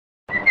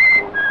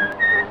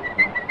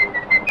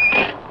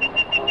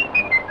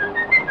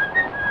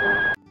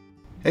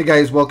Hey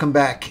guys, welcome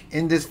back.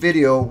 In this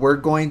video, we're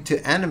going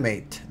to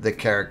animate the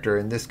character,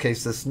 in this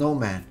case the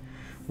Snowman.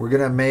 We're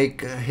going to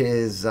make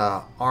his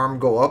arm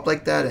go up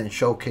like that and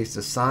showcase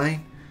the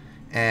sign.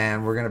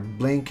 And we're going to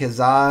blink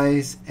his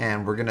eyes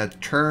and we're going to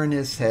turn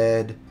his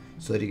head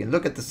so that he can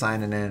look at the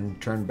sign and then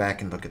turn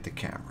back and look at the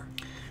camera.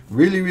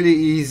 Really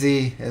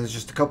easy. There's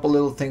just a couple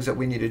little things that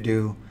we need to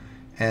do.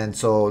 And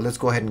so let's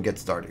go ahead and get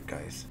started,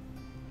 guys.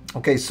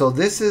 Okay, so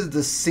this is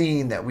the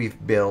scene that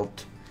we've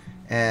built.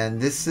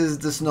 And this is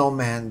the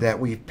snowman that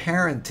we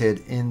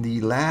parented in the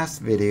last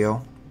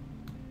video.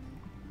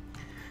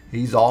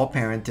 He's all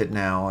parented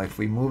now. If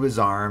we move his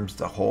arms,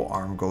 the whole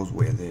arm goes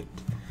with it.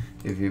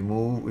 If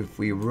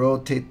we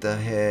rotate the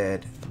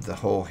head, the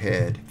whole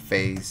head,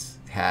 face,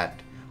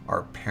 hat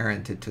are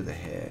parented to the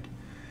head.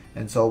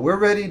 And so we're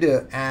ready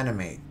to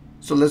animate.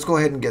 So let's go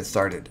ahead and get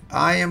started.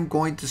 I am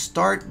going to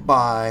start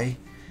by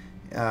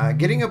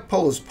getting a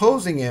pose,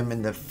 posing him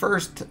in the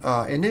first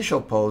initial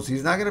pose.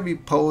 He's not going to be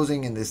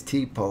posing in this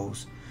T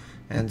pose.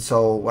 And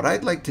so what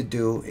I'd like to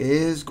do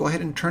is go ahead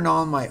and turn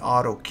on my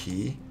auto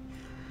key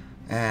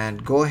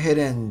and go ahead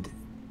and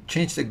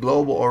change the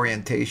global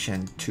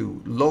orientation to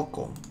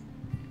local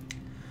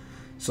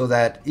so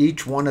that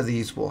each one of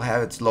these will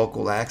have its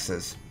local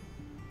axis.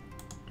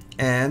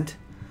 And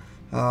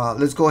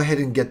let's go ahead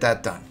and get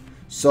that done.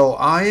 So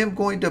I am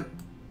going to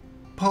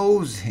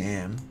pose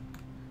him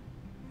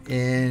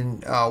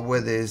in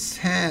with his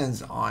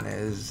hands on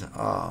his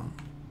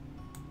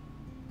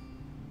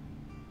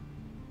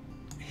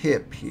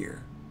hip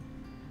here.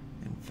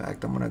 In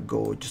fact, I'm gonna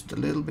go just a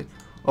little bit.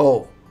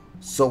 Oh,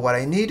 so what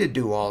I need to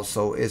do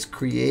also is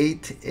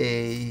create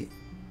a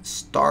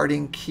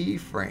starting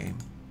keyframe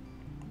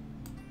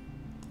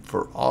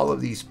for all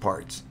of these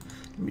parts.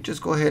 Let me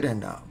just go ahead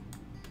and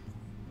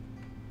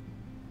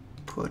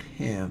put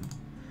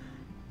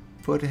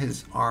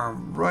his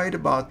arm right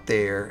about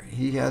there.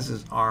 He has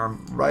his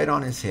arm right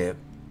on his hip,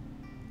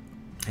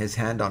 his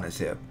hand on his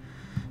hip.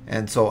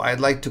 And so I'd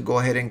like to go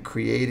ahead and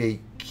create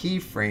a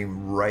keyframe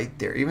right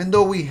there. Even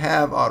though we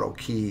have auto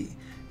key,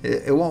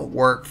 it won't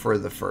work for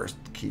the first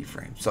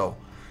keyframe. So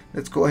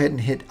let's go ahead and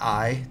hit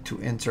I to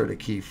insert a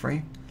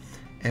keyframe.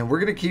 And we're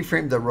going to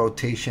keyframe the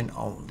rotation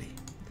only.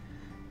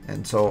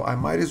 And so I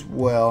might as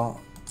well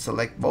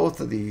select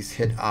both of these,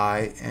 hit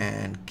I,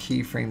 and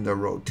keyframe the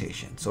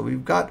rotation. So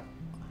we've got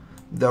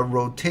the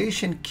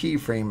rotation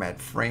keyframe at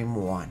frame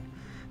 1.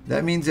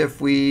 That means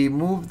if we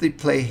move the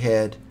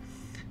playhead,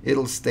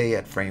 it'll stay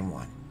at frame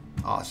 1.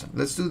 Awesome.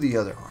 Let's do the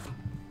other arm.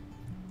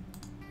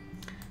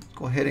 Let's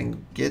go ahead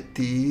and get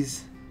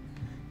these.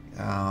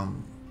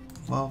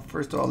 Well,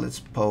 first of all,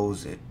 let's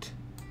pose it.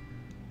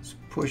 Let's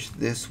push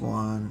this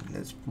one.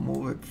 Let's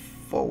move it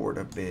forward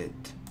a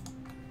bit.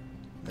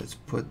 Let's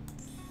put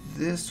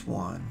this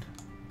one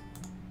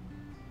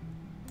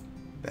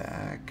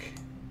back.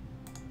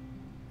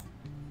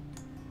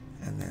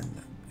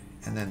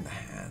 And then the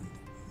hand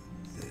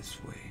this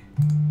way.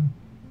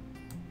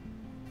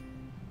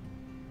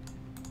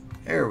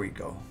 There we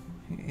go.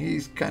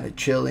 He's kind of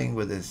chilling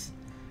with his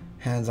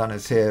hands on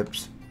his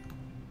hips.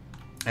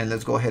 And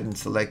let's go ahead and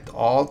select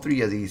all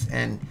three of these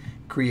and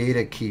create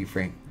a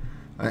keyframe.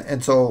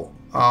 And so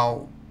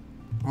I'm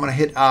going to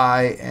hit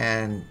I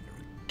and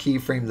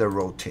keyframe the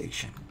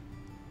rotation.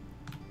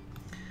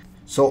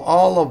 So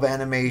all of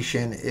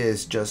animation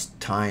is just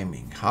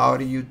timing. How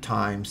do you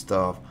time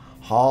stuff?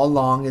 How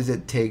long does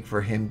it take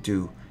for him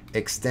to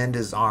extend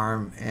his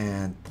arm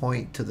and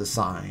point to the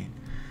sign?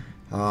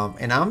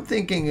 And I'm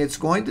thinking it's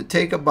going to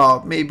take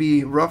about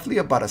maybe roughly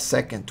about a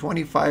second,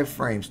 25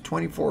 frames,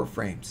 24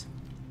 frames.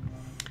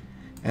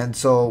 And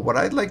so what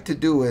I'd like to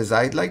do is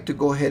I'd like to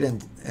go ahead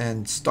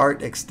and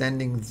start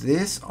extending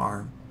this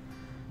arm.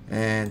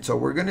 And so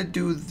we're going to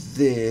do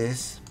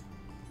this,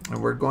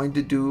 and we're going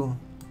to do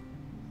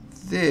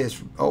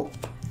this. Oh,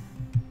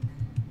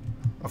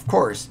 of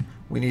course,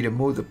 we need to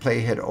move the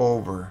playhead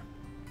over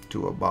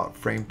to about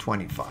frame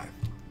 25.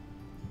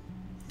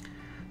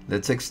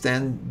 Let's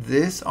extend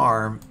this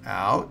arm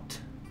out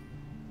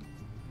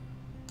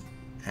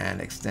and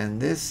extend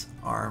this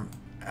arm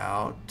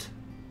out.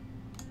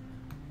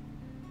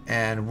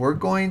 And we're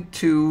going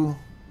to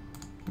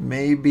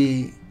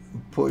maybe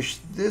push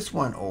this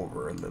one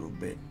over a little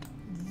bit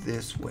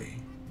this way.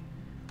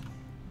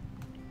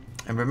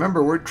 And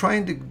remember, we're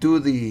trying to do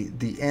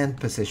the end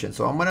position.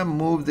 So I'm going to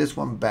move this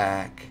one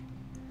back.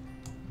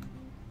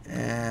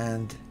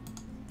 And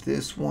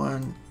this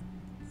one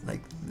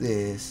like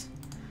this,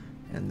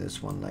 and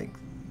this one like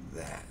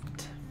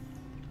that.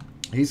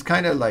 He's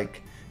kind of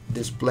like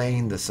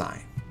displaying the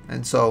sign.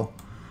 And so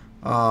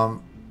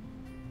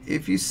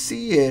if you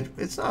see it,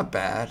 it's not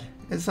bad.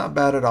 It's not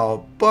bad at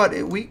all. But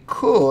we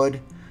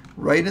could,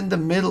 right in the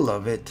middle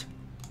of it,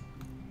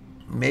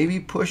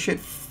 maybe push it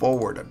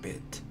forward a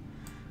bit.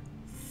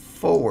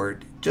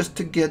 Forward, just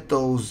to get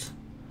those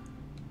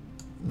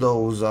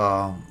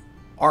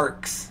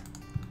arcs.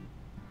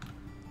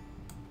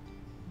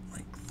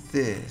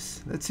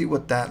 This. Let's see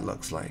what that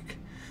looks like.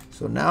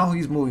 So now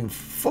he's moving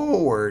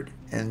forward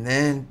and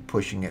then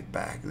pushing it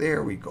back.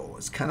 There we go.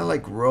 It's kind of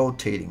like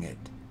rotating it.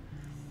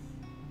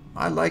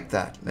 I like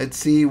that. Let's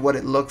see what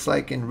it looks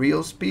like in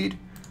real speed.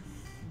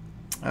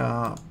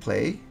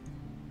 Play.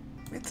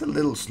 It's a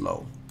little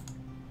slow.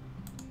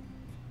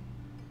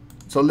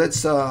 So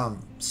let's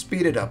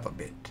speed it up a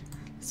bit.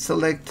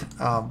 Select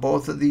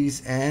both of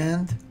these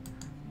and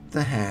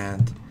the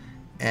hand.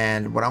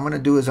 And what I'm going to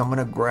do is I'm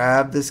going to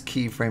grab this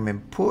keyframe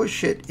and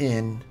push it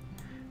in.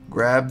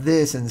 Grab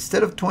this.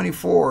 Instead of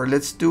 24,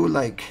 let's do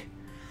like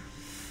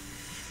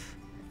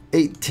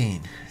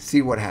 18.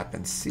 See what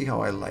happens. See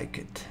how I like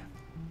it.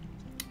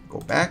 Go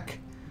back.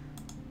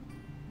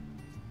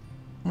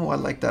 Oh, I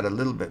like that a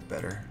little bit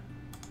better.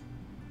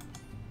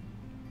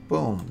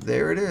 Boom.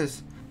 There it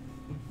is.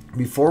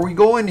 Before we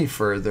go any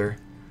further,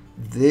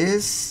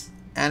 this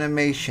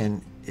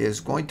animation is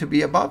going to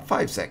be about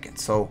 5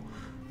 seconds. So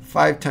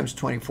 5 times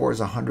 24 is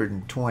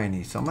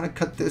 120. So I'm going to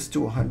cut this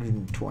to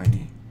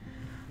 120.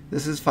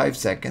 This is 5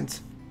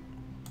 seconds.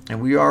 And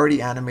we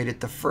already animated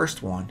the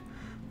first one.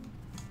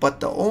 But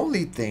the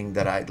only thing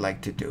that I'd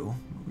like to do,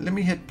 let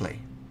me hit play.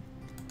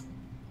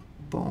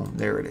 Boom,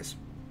 there it is.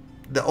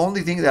 The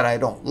only thing that I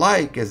don't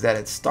like is that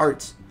it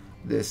starts,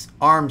 this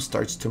arm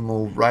starts to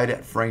move right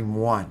at frame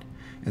 1.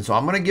 And so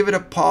I'm going to give it a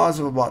pause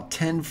of about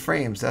 10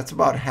 frames. That's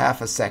about half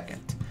a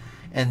second.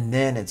 And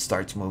then it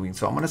starts moving.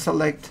 So I'm going to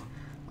select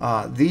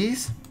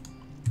these.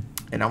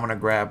 And I'm going to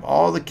grab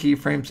all the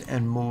keyframes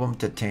and move them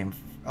to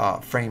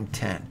frame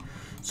 10.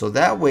 So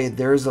that way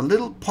there's a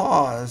little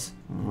pause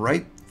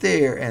right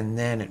there and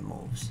then it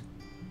moves.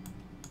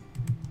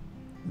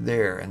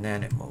 There and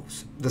then it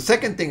moves. The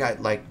second thing I'd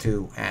like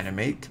to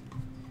animate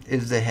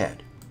is the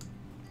head.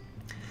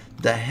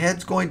 The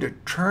head's going to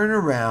turn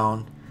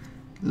around,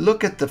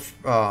 look at the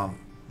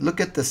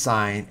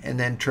sign, and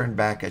then turn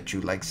back at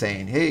you, like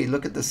saying, "Hey,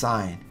 look at the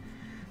sign."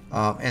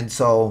 And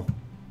so,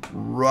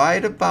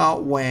 right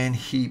about when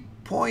he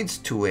points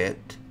to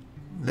it,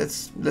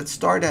 let's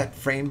start at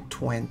frame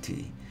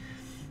 20.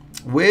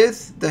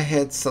 With the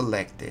head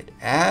selected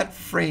at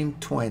frame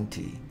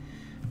 20,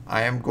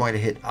 I am going to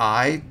hit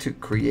I to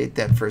create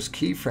that first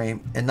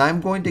keyframe, and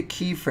I'm going to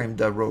keyframe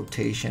the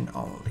rotation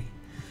only.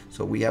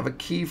 So we have a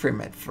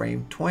keyframe at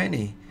frame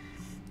 20,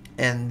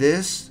 and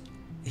this,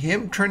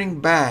 him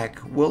turning back,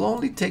 will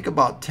only take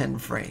about 10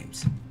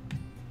 frames.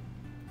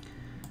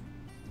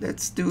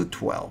 Let's do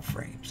 12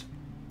 frames.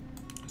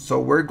 So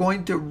we're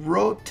going to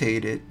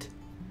rotate it,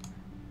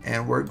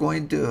 and we're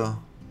going to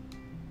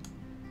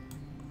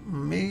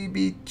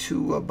maybe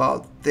to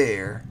about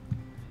there.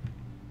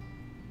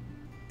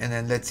 And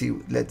then let's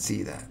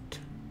see that.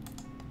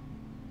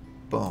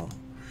 Boom.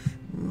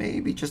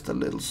 Maybe just a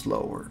little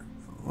slower.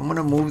 I'm going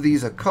to move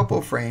these a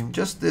couple frames,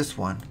 just this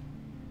one.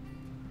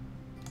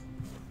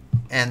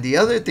 And the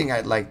other thing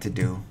I'd like to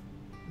do,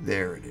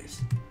 there it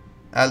is.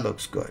 That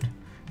looks good.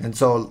 And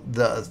so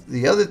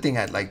the other thing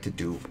I'd like to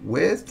do,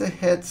 with the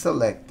head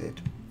selected,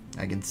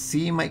 I can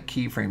see my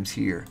keyframes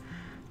here.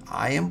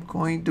 I am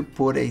going to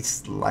put a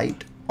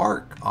slight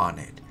arc on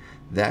it.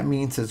 That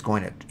means he's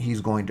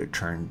going to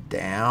turn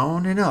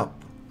down and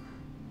up,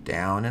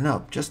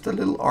 just a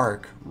little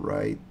arc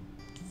right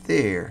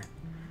there,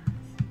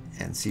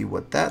 and see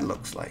what that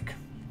looks like.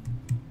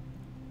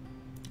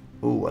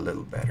 Ooh, a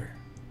little better.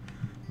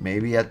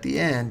 Maybe at the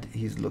end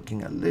he's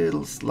looking a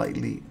little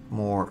slightly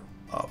more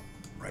up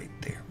right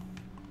there.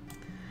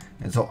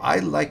 And so I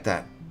like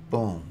that.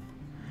 Boom.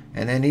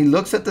 And then he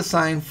looks at the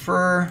sign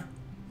for,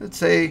 let's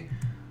say,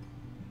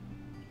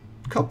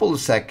 a couple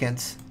of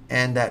seconds.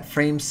 And at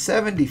frame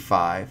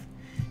 75,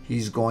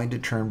 he's going to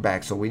turn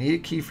back. So we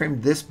need to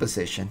keyframe this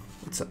position.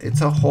 It's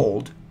a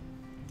hold.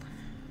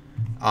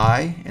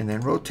 I, and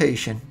then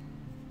rotation.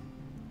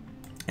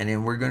 And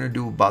then we're going to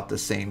do about the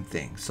same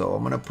thing. So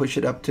I'm going to push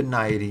it up to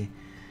 90.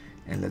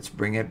 And let's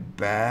bring it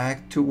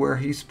back to where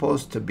he's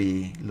supposed to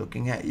be.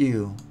 Looking at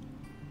you.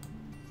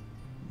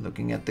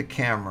 Looking at the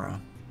camera.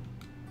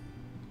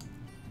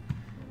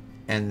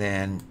 And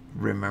then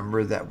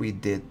remember that we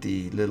did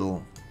the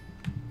little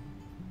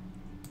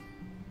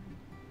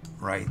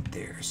right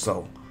there.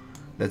 So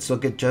let's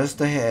look at just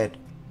the head.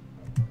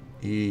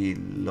 He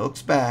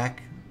looks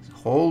back,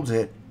 holds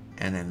it,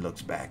 and then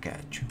looks back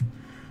at you.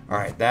 All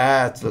right,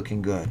 that's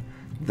looking good.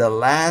 The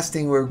last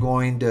thing we're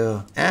going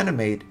to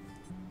animate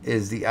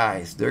is the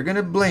eyes. They're going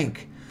to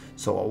blink.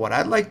 So what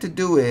I'd like to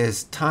do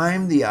is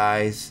time the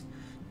eyes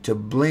to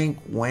blink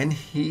when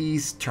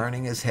he's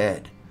turning his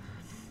head.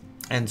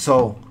 And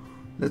so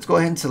let's go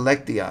ahead and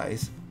select the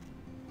eyes.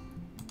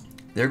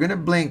 They're going to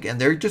blink, and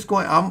they're just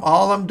going,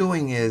 all I'm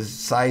doing is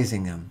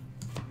sizing them.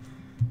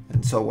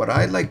 And so what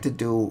I'd like to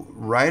do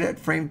right at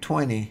frame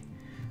 20,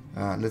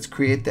 let's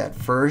create that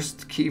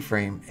first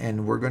keyframe,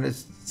 and we're going to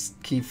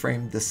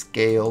keyframe the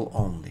scale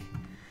only.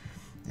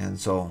 And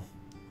so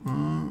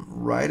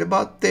right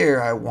about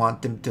there, I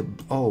want them to,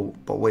 oh,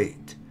 but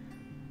wait.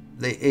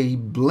 A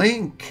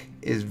blink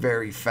is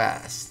very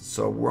fast.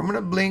 So we're going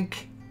to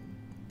blink.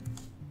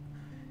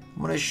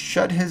 I'm going to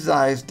shut his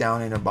eyes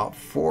down in about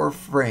 4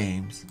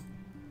 frames.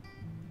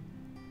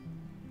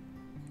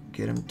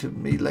 Get him to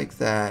be like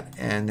that,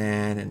 and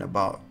then in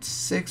about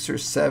 6 or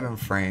 7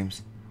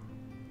 frames,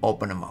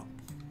 open him up.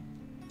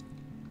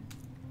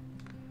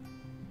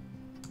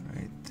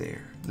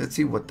 there. Let's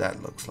see what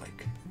that looks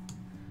like.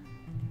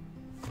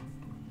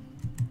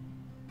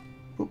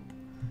 Oop.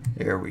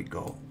 There we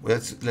go.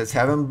 Let's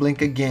have him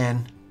blink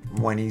again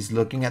when he's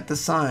looking at the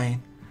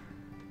sign.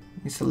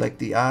 You select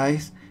the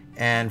eyes,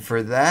 and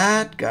for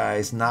that,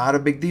 guys, not a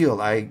big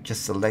deal. I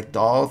just select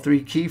all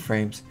 3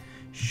 keyframes,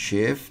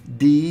 Shift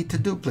D to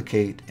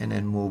duplicate, and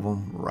then move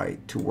them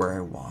right to where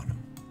I want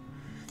them.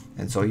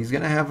 And so he's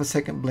gonna have a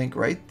second blink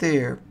right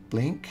there,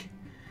 blink,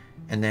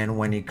 and then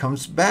when he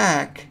comes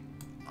back,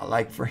 I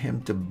like for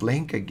him to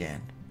blink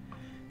again.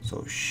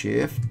 So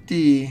Shift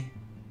D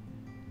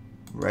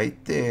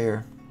right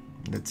there.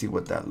 Let's see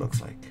what that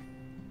looks like.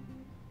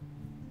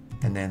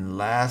 And then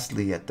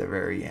lastly at the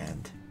very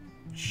end,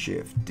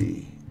 Shift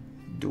D,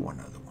 do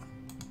another one.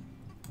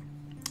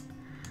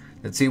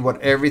 Let's see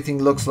what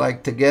everything looks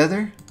like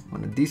together.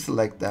 I'm going to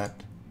deselect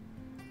that.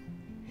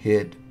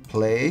 Hit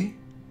play.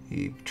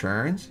 He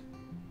turns.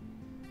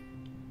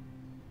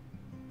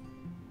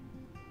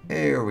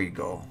 There we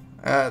go.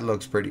 That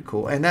looks pretty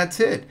cool. And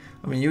that's it.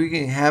 I mean, you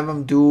can have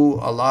him do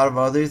a lot of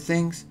other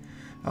things.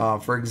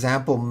 For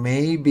example,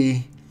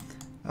 maybe,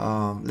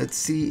 let's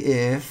see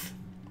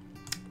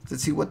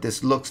what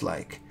this looks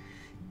like.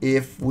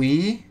 If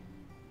we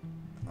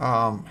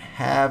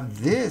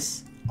have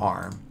this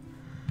arm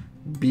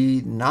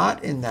be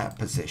not in that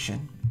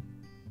position,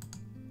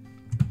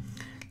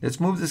 let's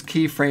move this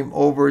keyframe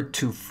over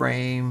to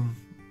frame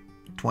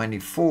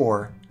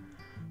 24,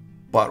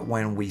 but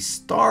when we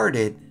start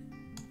it,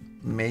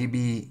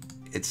 maybe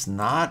it's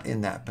not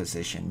in that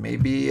position.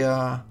 Maybe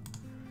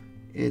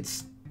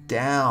it's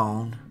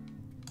down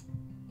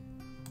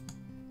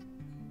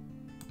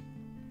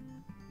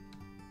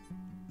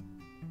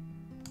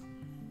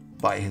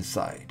by his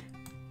side,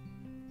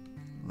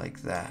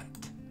 like that.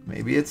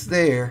 Maybe it's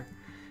there,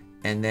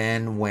 and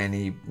then when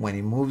he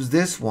moves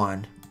this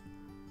one,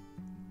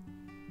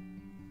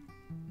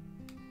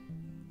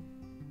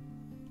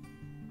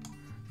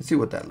 let's see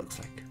what that looks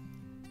like.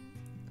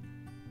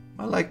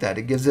 I like that.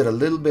 It gives it a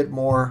little bit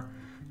more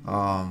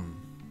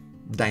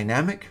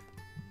dynamic.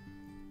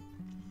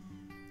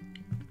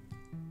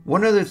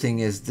 One other thing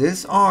is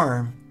this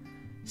arm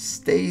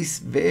stays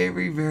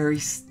very, very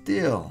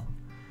still.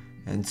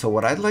 And so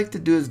what I'd like to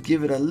do is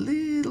give it a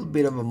little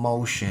bit of a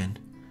motion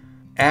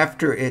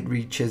after it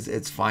reaches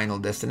its final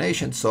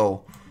destination.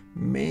 So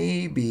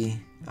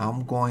maybe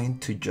I'm going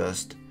to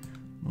just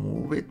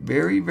move it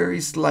very,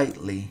 very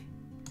slightly.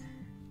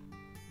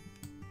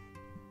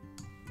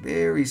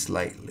 Very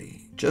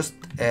slightly. Just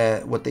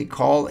what they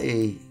call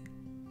a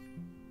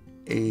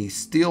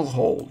still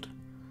hold,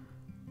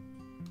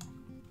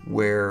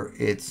 where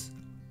it's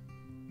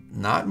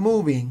not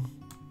moving,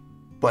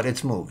 but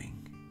it's moving.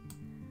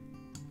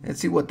 Let's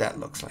see what that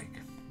looks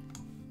like.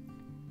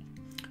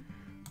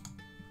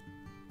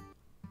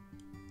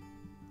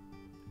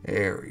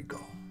 There we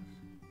go.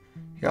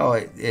 You know,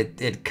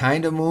 it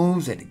kind of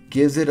moves, and it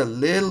gives it a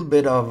little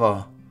bit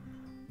of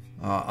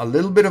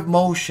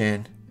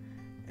motion.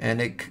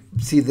 And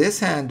see, this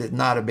hand is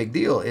not a big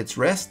deal. It's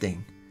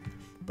resting,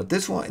 but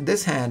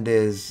this hand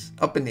is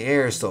up in the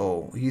air,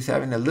 so he's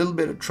having a little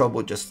bit of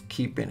trouble just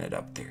keeping it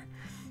up there.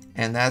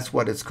 And that's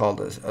what it's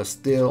called, a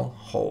still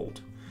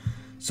hold.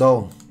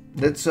 So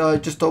let's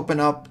just open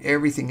up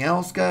everything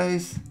else,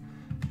 guys.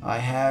 I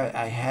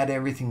had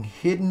everything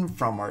hidden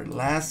from our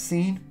last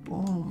scene.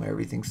 Boom,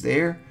 everything's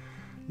there.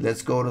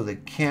 Let's go to the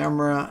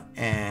camera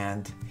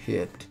and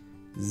hit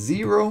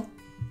 0.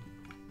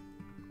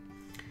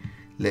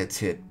 Let's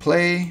hit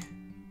play.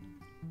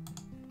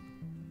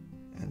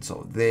 And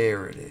so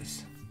there it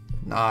is.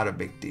 Not a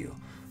big deal.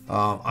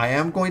 I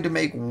am going to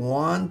make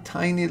one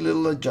tiny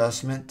little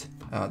adjustment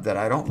that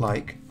I don't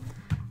like.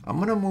 I'm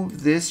going to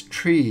move this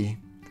tree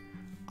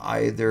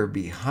either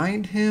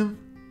behind him.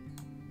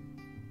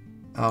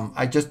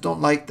 I just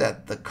don't like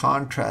that the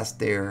contrast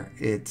there.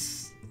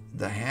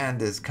 The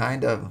hand is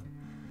kind of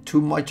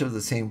too much of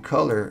the same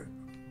color.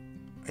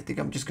 I think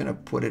I'm just going to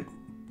put it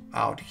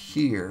out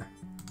here.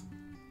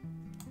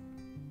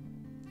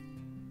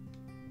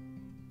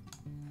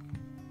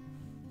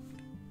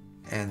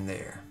 And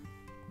there.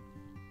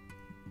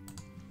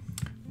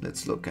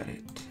 Let's look at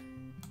it.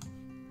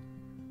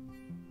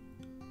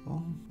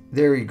 Oh,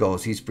 there he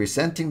goes. He's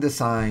presenting the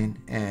sign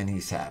and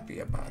he's happy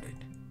about it.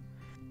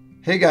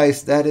 Hey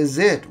guys, that is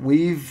it.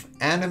 We've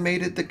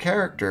animated the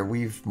character.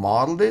 We've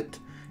modeled it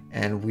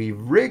and we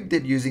rigged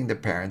it using the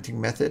parenting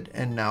method,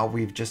 and now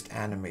we've just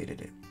animated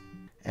it.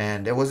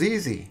 And it was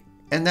easy.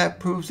 And that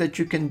proves that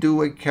you can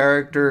do a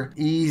character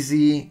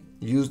easy,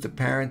 use the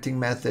parenting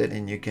method,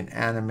 and you can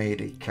animate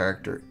a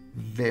character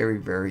very,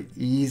 very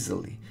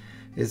easily.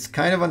 It's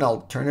kind of an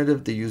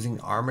alternative to using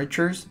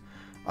armatures.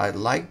 I'd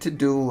like to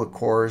do a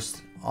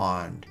course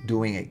on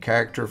doing a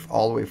character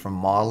all the way from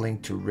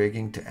modeling to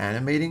rigging to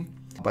animating,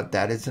 but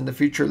that is in the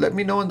future. Let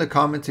me know in the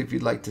comments if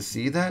you'd like to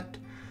see that.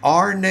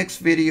 Our next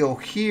video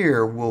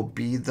here will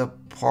be the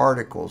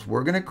particles.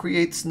 We're going to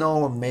create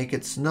snow and make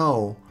it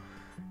snow,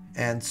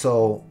 and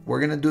so we're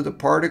going to do the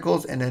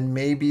particles, and then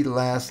maybe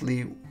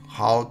lastly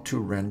how to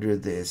render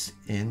this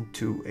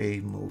into a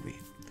movie.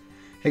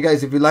 Hey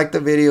guys, if you liked the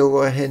video,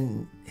 go ahead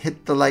and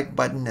hit the like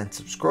button and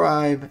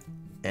subscribe,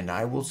 and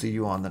I will see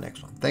you on the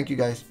next one. Thank you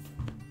guys.